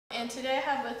and today I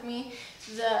have with me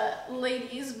the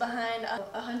ladies behind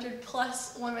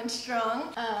 100+ Women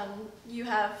Strong. You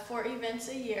have 4 events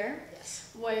a year. Yes.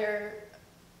 Where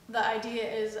the idea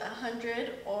is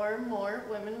 100 or more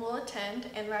women will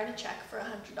attend and write a check for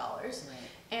 $100. Right.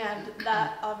 And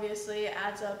that obviously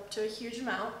adds up to a huge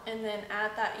amount. And then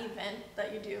at that event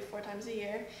that you do 4 times a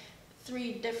year,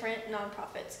 3 different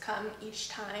nonprofits come each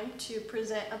time to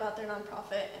present about their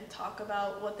nonprofit and talk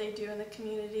about what they do in the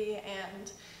community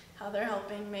and how they're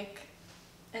helping make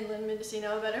Inland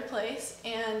Mendocino a better place.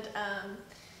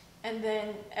 And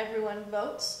then everyone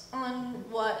votes on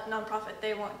what nonprofit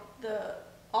they want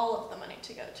all of the money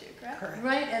to go to, correct? Correct.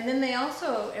 Right, and then they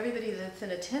also, everybody that's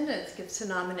in attendance gets to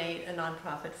nominate a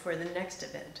nonprofit for the next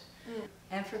event. Mm.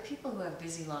 And for people who have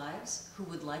busy lives, who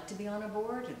would like to be on a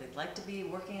board, or they'd like to be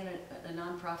working in a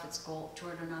nonprofit's goal,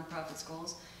 toward a nonprofit's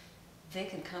goals, they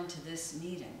can come to this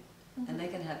meeting. And they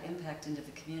can have impact into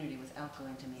the community without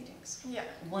going to meetings. Yeah.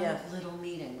 One Yeah. little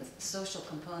meeting with a social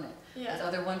component, Yeah. with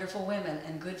other wonderful women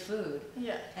and good food,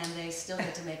 Yeah. and they still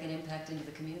get to make an impact into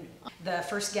the community. The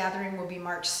first gathering will be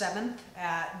March 7th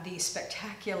at the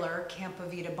spectacular Campo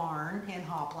Vita Barn in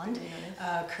Hopland,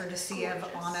 courtesy of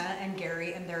Anna and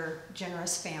Gary and their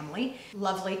generous family.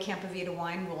 Lovely Campo Vita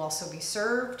wine will also be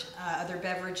served. Other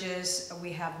beverages,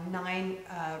 we have 9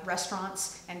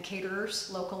 restaurants and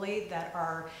caterers locally that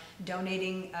are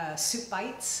donating soup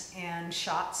bites, and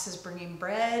Shots is bringing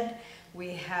bread.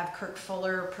 We have Kirk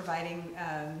Fuller providing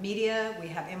media. We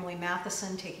have Emily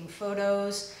Matheson taking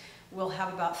photos. We'll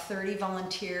have about 30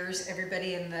 volunteers,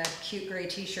 everybody in the cute gray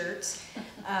t-shirts.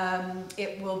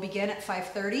 It will begin at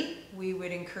 5:30. We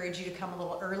would encourage you to come a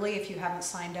little early if you haven't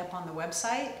signed up on the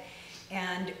website.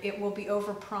 And it will be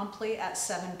over promptly at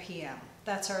 7 p.m.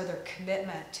 That's our other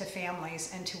commitment to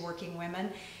families and to working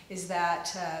women, is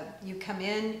that you come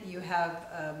in, you have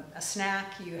a snack,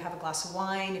 you have a glass of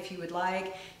wine if you would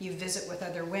like, you visit with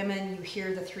other women, you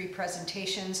hear the 3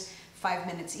 presentations, 5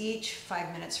 minutes each,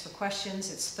 5 minutes for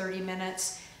questions, it's 30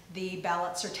 minutes. The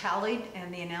ballots are tallied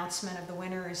and the announcement of the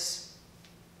winner is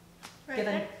Right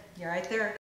given. there. You're right there.